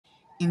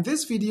In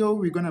this video,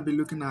 we're going to be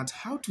looking at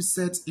how to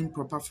set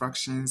improper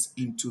fractions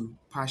into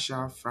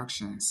partial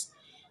fractions.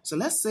 So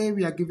let's say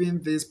we are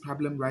given this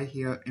problem right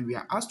here and we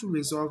are asked to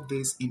resolve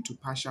this into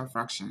partial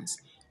fractions.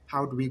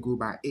 How do we go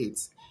by it?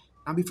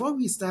 And before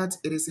we start,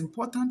 it is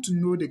important to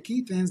know the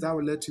key things that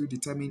will let you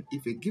determine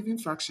if a given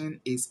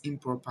fraction is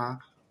improper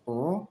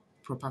or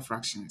proper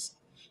fractions.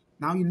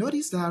 Now you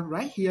notice that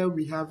right here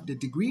we have the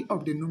degree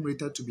of the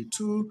numerator to be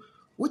 2,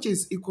 which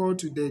is equal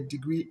to the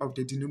degree of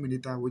the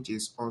denominator, which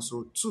is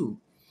also 2.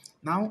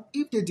 Now,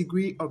 if the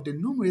degree of the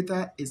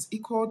numerator is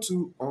equal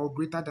to or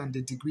greater than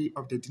the degree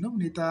of the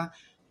denominator,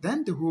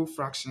 then the whole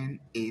fraction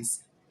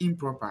is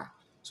improper.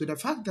 So the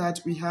fact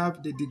that we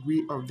have the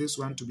degree of this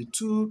one to be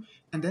 2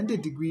 and then the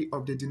degree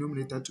of the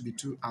denominator to be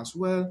 2 as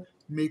well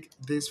make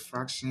this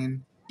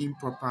fraction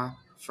improper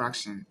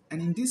fraction.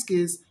 And in this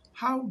case,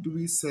 how do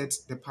we set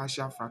the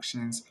partial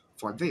fractions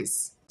for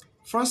this?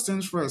 First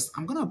things first,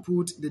 I'm going to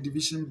put the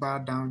division bar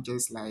down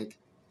just like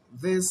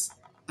this.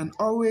 And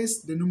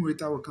always the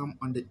numerator will come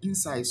on the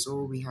inside.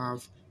 So we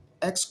have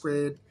x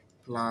squared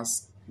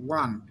plus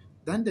 1.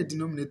 Then the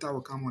denominator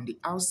will come on the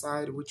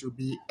outside, which will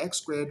be x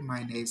squared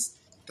minus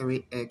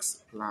 3x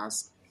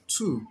plus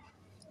 2.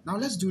 Now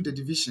let's do the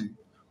division.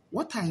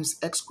 What times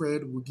x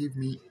squared will give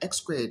me x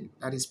squared?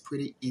 That is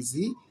pretty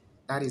easy.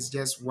 That is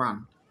just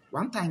 1.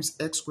 1 times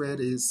x squared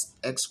is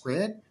x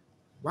squared.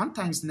 1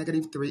 times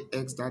negative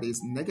 3x, that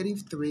is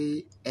negative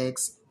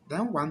 3x.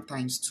 Then 1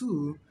 times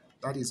 2,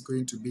 that is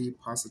going to be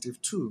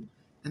positive 2.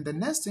 And the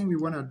next thing we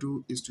want to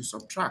do is to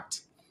subtract.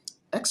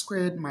 X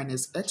squared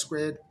minus x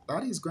squared,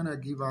 that is going to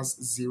give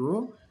us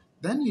 0.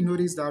 Then you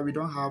notice that we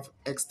don't have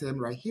x term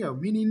right here,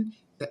 meaning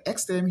the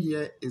x term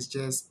here is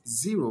just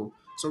 0.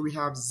 So we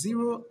have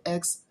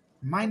 0x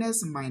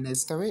minus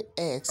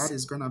 3x, that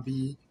is going to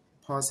be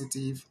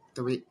positive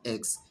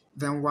 3x.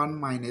 Then 1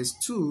 minus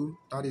 2,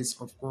 that is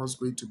of course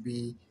going to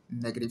be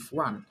negative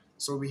 1.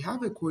 So we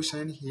have a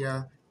quotient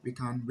here. We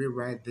can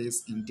rewrite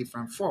this in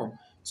different form.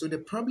 So the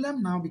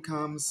problem now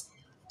becomes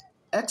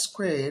x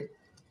squared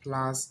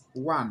plus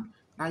 1.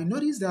 Now you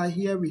notice that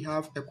here we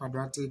have a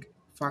quadratic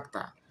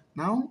factor.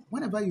 Now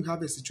whenever you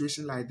have a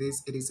situation like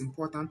this, it is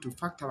important to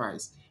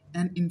factorize.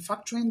 And in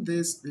factoring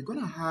this, we're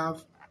going to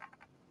have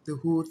the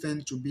whole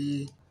thing to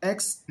be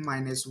x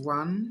minus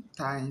 1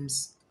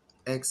 times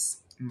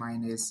x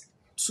minus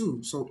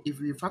 2. So if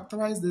we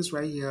factorize this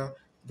right here,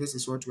 this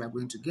is what we are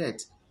going to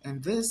get.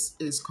 And this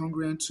is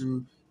congruent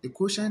to the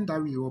quotient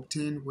that we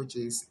obtain, which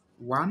is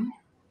 1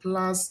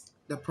 plus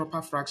the proper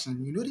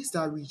fraction. You notice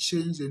that we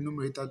change the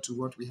numerator to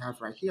what we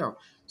have right here.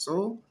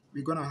 So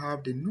we're going to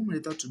have the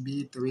numerator to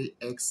be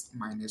 3x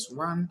minus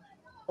 1,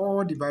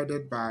 all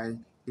divided by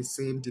the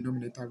same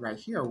denominator right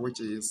here, which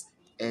is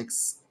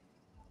x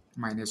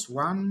minus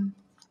 1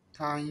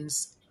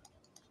 times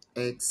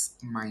x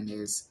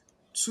minus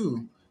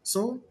 2.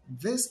 So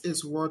this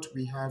is what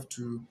we have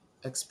to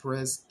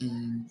express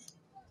in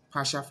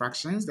partial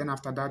fractions. Then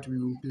after that, we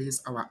will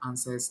place our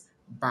answers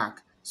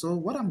back. So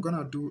what I'm going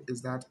to do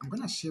is that I'm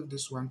going to shift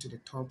this one to the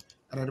top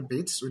a little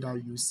bit so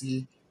that you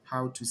see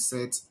how to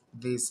set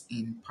this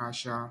in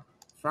partial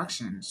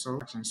fractions.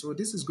 So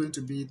this is going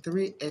to be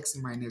 3x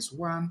minus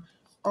 1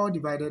 all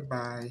divided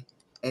by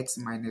x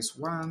minus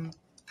 1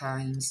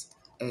 times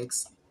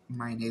x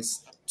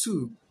minus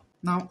 2.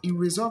 Now, in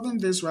resolving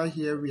this right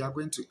here, we are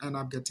going to end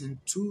up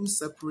getting two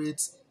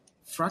separate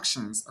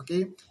fractions,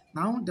 okay?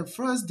 Now, the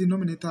first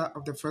denominator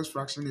of the first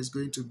fraction is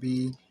going to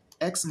be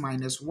x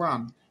minus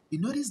 1. You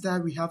notice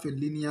that we have a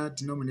linear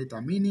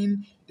denominator,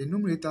 meaning the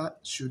numerator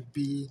should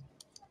be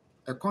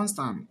a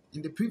constant.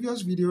 In the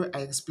previous video, I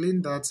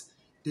explained that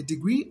the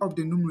degree of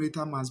the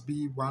numerator must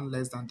be 1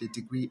 less than the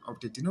degree of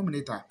the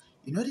denominator.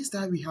 You notice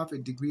that we have a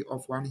degree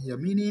of 1 here,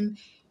 meaning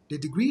the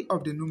degree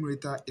of the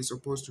numerator is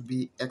supposed to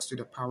be x to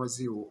the power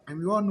 0. And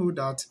we all know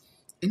that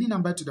any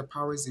number to the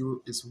power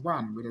 0 is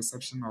 1 with the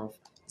exception of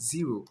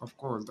 0. Of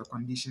course, the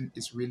condition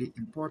is really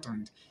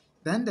important.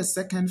 Then the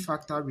second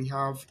factor, we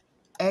have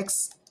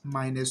x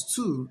minus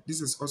 2.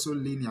 This is also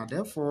linear.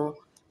 Therefore,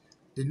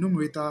 the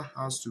numerator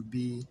has to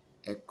be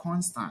a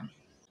constant.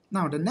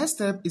 Now, the next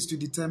step is to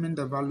determine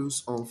the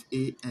values of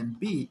a and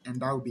b, and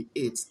that will be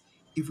 8.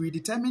 If we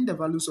determine the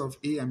values of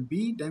a and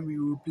b, then we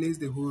will replace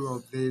the whole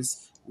of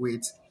this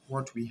with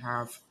what we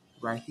have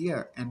right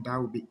here, and that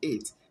will be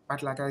 8.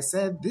 But like I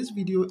said, this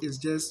video is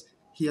just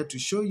here to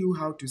show you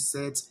how to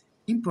set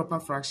improper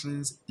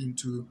fractions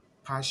into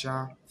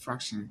partial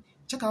fraction.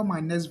 Check out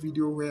my next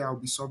video where I'll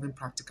be solving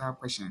practical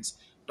questions.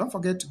 Don't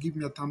forget to give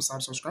me a thumbs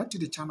up, subscribe to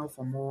the channel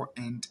for more,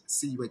 and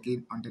see you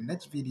again on the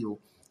next video.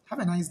 Have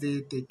a nice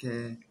day. Take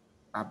care.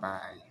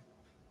 Bye-bye.